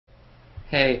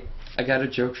Hey, I got a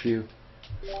joke for you.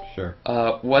 Sure.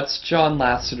 What's John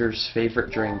Lasseter's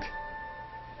favorite drink?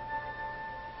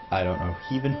 I don't know.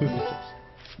 Even who knows?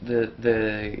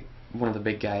 The one of the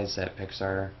big guys at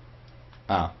Pixar.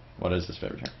 Ah, what is his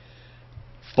favorite drink?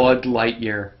 Bud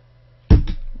Lightyear.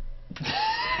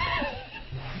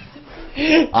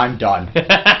 I'm done.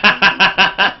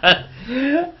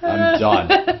 I'm done.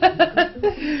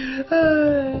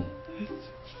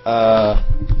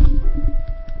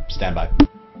 Stand by.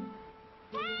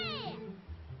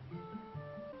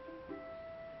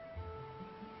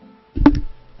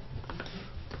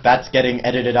 That's getting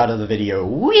edited out of the video.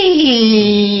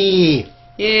 Whee!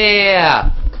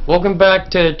 Yeah! Welcome back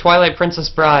to Twilight Princess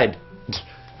Bride.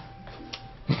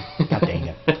 God dang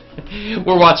it.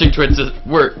 We're watching Twincest.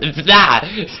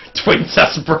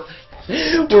 Twincest Bride.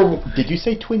 Did you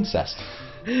say twincest?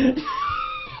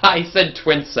 I said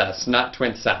twincest, not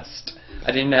twincest.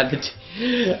 I didn't have the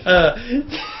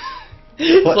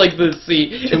it's What? like the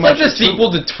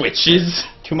sequel to Twitches.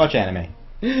 Too much anime.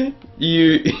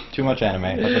 Too much anime.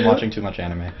 I've been watching too much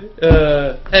anime.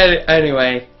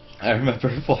 Anyway. I remember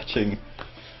watching...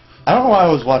 I don't know why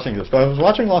I was watching this, but I was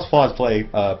watching Lost Paws play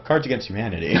Cards Against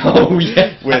Humanity. Oh,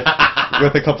 yeah.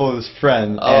 with a couple of his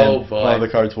friends, Oh, and boy. one of the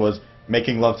cards was,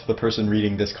 making love to the person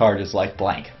reading this card is like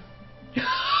blank.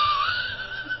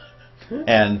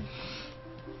 And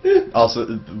also,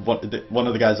 one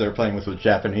of the guys they were playing with was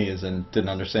Japanese and didn't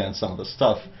understand some of the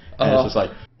stuff. And it's just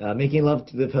like... making love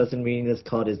to the person reading this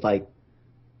card is like...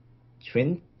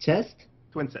 twin chest?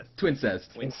 Twincest.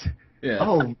 Twincest. Yeah.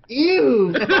 Oh,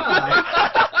 ew! God.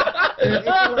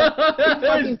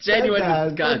 It's genuine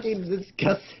disgust. Fucking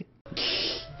disgusting.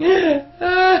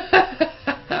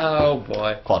 Oh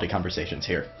boy. Quality conversations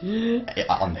here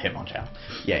on the HitmonChannel.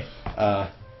 Yay.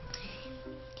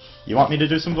 You want me to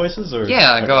do some voices, or?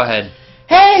 Yeah, okay. go ahead.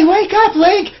 Hey, wake up,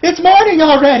 Link! It's morning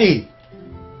already!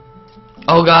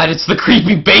 Oh god, it's the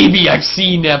creepy baby I've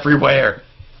seen everywhere.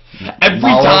 Every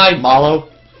Malo? time. Malo?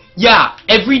 Yeah,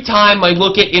 every time I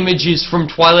look at images from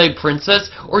Twilight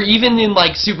Princess, or even in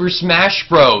like Super Smash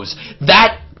Bros,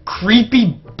 that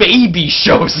creepy baby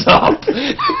shows up. So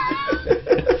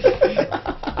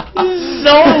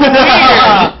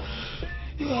weird.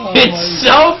 It's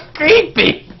so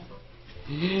creepy.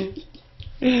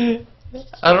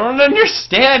 I don't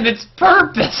understand its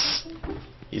purpose.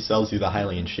 He sells you the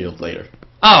Hylian shield later.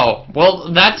 Oh,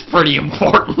 well, that's pretty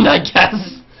important, I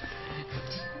guess.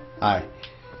 Hi.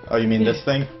 Oh, you mean this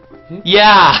thing?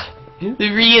 Yeah.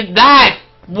 Read that.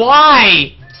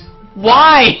 Why?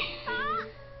 Why?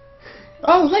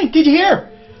 Oh, Link, did you hear?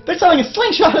 They're selling a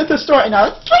slingshot at the store right now.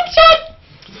 A slingshot!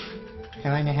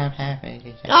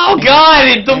 Oh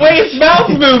god, the way his mouth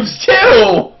moves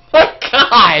too! My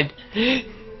god!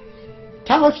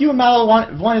 Tell if you and Mallow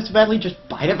want it so badly, just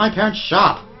buy it at my parents'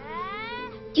 shop.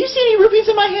 Do you see any rupees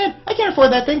in my hand? I can't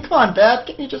afford that thing. Come on, Dad.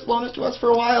 Can you just loan it to us for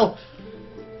a while?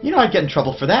 You know I'd get in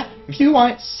trouble for that. If you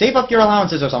want it, save up your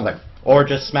allowances or something. Or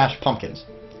just smash pumpkins.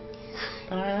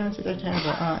 But our allowances are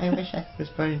terrible. I wish I was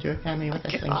born into a family with a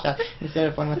slingshot instead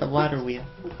of one with a water wheel.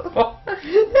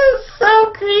 That's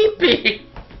so creepy!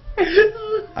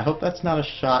 I hope that's not a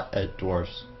shot at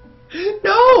dwarves.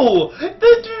 No!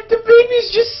 The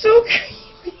baby's just so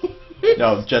creepy!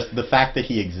 No, just the fact that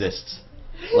he exists.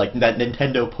 Like, that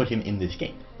Nintendo put him in this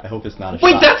game. I hope it's not a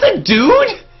Wait, shot. that's a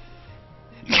dude?!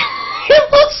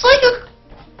 It looks like a...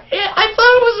 I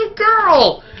thought it was a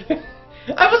girl!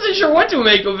 I wasn't sure what to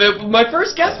make of it, but my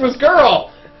first guess was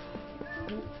girl!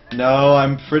 No,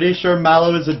 I'm pretty sure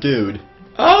Mallow is a dude.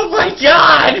 Oh my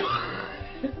god!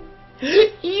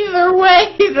 Either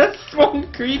way, that's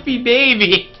one creepy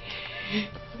baby.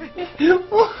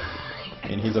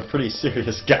 And he's a pretty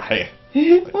serious guy.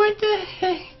 What the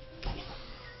heck?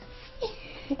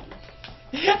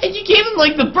 And you gave him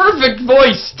like the perfect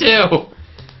voice too.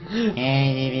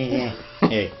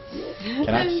 Hey,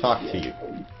 can I talk to you?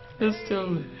 That's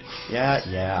so... Yeah.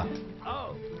 Yeah.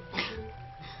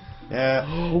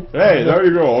 Hey, there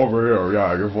you go over here.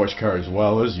 Yeah, your voice carries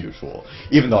well as usual.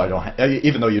 Even though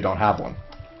even though you don't have one.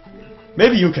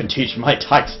 Maybe you can teach my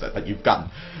types that you've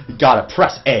gotta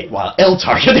press A while L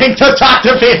targeting to talk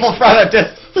to people from a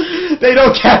distance. They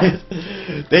don't get it.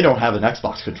 They don't have an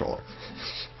Xbox controller.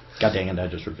 God dang it! I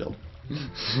just revealed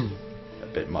a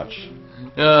bit much.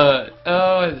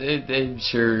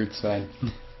 Sure, it's fine.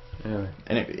 And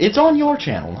it's on your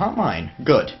channel, not mine.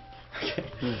 Good. Okay.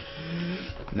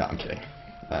 No, I'm kidding.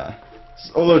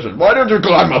 So listen, why don't you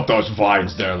climb up those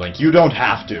vines there, Link? You don't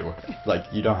have to. Like,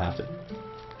 you don't have to.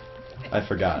 I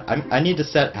forgot. I need to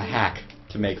set a hack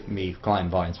to make me climb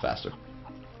vines faster.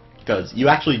 Because you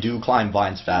actually do climb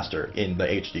vines faster in the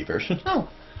HD version. Oh.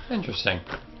 Interesting.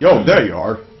 Yo, there you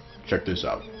are. Check this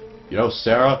out. You know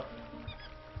Sarah?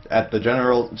 At the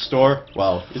general store?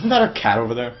 Well, isn't that her cat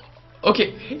over there?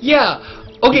 Okay, yeah.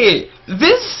 Okay,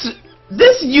 this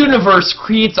universe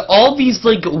creates all these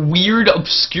like weird,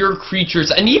 obscure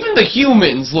creatures, and even the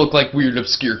humans look like weird,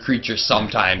 obscure creatures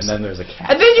sometimes. And then there's a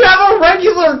cat. And then you have a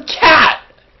regular cat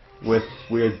With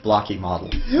weird blocky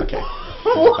models. Okay.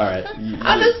 Alright.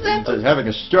 How does that? You're having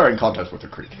a staring contest with a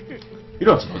creek. You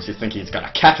don't suppose you think he's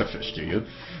gonna catch a fish, do you?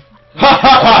 Ha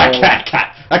ha ha!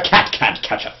 Cat! A cat can't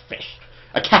catch a fish.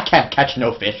 A cat can't catch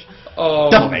no fish. Oh.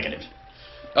 Double negative.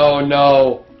 Oh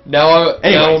no. Now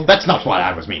Anyway, that's not what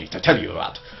I was meaning to tell you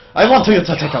about. I want you to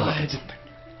take a look at something.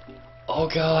 Oh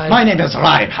god. My name is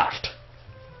Reinhardt.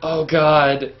 Oh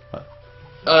god. What?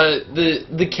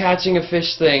 The catching a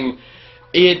fish thing,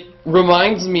 it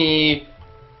reminds me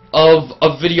of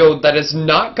a video that has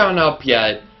not gone up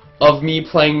yet of me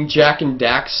playing Jak and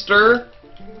Daxter,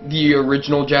 the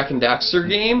original Jak and Daxter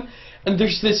game, and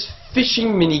there's this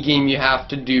fishing mini game you have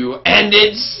to do, and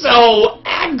it's so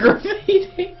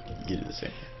aggravating. You did the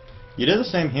same. You did the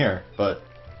same here, but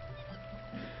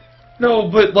No,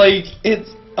 but like it's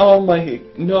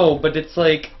but it's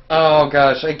like, oh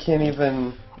gosh, I can't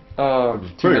even.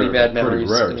 Too many bad memories.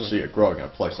 Pretty rare to see it growing in a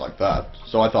place like that,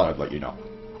 so I thought I'd let you know.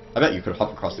 I bet you could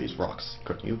hop across these rocks,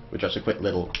 couldn't you? With just a quick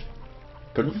little...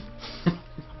 Couldn't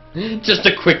you? Just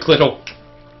a quick little.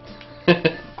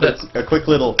 That's a quick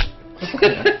little...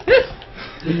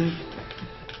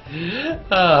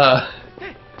 Oh,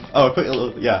 a quick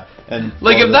little... Yeah, and...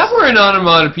 like, if that were an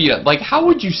onomatopoeia, like, how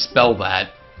would you spell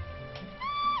that?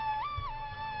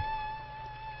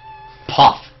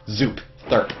 Puff. Zoop.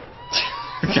 Thirp.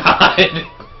 God.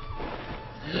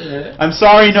 I'm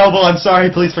sorry, Noble, I'm sorry,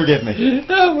 please forgive me.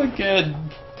 Oh my god.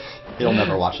 He'll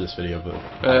never watch this video, but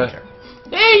I don't care.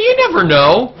 Hey, you never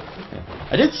know.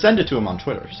 I did send it to him on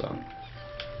Twitter, so...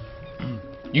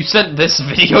 You sent this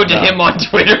video to him on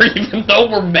Twitter even though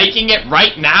we're making it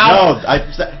right now? No,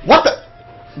 I said... What the...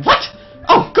 What?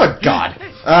 Oh, good God.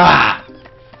 Ah!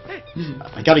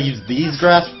 I gotta use these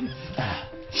grass...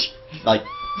 Like,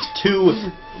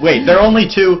 2... Wait, they're only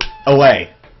 2 away.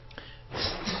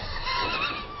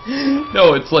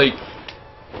 No, it's like,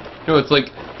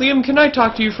 Liam, can I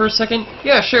talk to you for a second?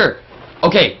 Yeah, sure.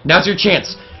 Okay, now's your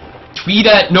chance. Tweet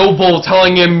at Noble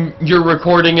telling him you're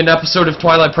recording an episode of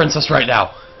Twilight Princess right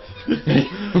now.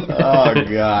 Oh,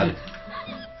 God.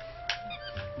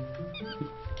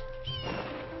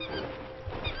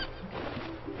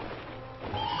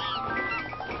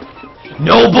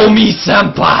 Noble me,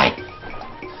 senpai!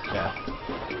 Yeah.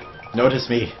 Notice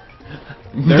me.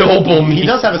 Noble me. He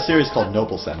does have a series called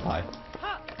Noble Senpai.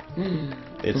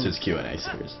 It's his Q&A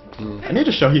series. I need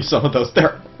to show you some of those.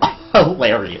 They're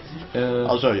hilarious.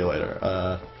 I'll show you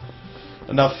later.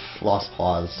 Enough lost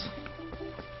cause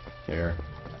here.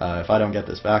 If I don't get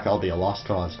this back, I'll be a lost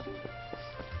cause.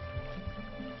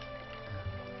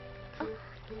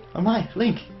 Oh my,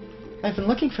 Link. I've been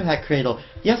looking for that cradle.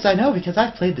 Yes, I know, because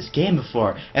I've played this game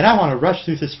before, and I want to rush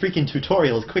through this freaking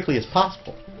tutorial as quickly as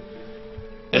possible.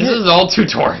 This is all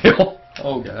tutorial.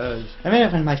 Oh gosh. I made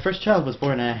it when my first child was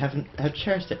born, and I've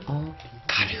cherished it all.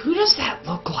 God, who does that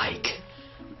look like?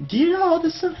 Do you know all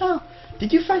this somehow?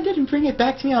 Did you find it and bring it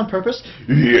back to me on purpose?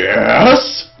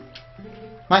 Yes!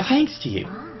 My thanks to you.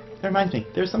 That reminds me,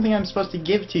 there's something I'm supposed to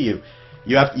give to you.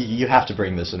 You have to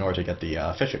bring this in order to get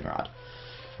the fishing rod.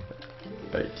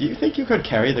 Do you think you could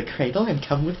carry the cradle and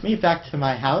come with me back to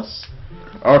my house?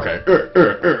 Okay.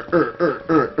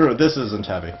 This isn't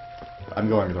heavy. I'm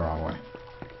going the wrong way.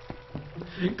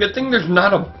 Good thing there's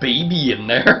not a baby in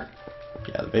there.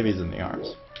 Yeah, the baby's in the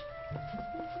arms.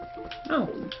 No.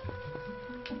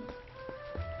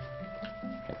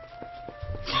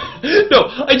 No,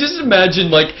 I just imagine,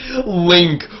 like,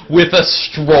 Link with a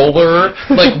stroller,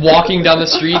 like, walking down the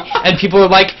street, and people are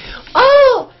like,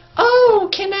 oh,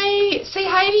 can I say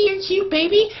hi to your cute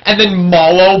baby? And then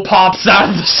Mallow pops out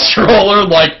of the stroller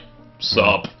like,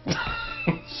 sup.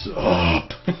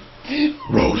 Sup.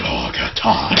 Roadhog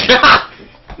attack.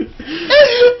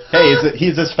 Hey,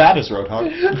 he's as fat as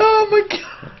Roadhog. Oh my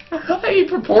god. I mean,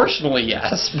 proportionally,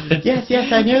 yes.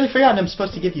 Yes, I nearly forgot I'm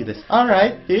supposed to give you this.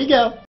 Alright, here you go.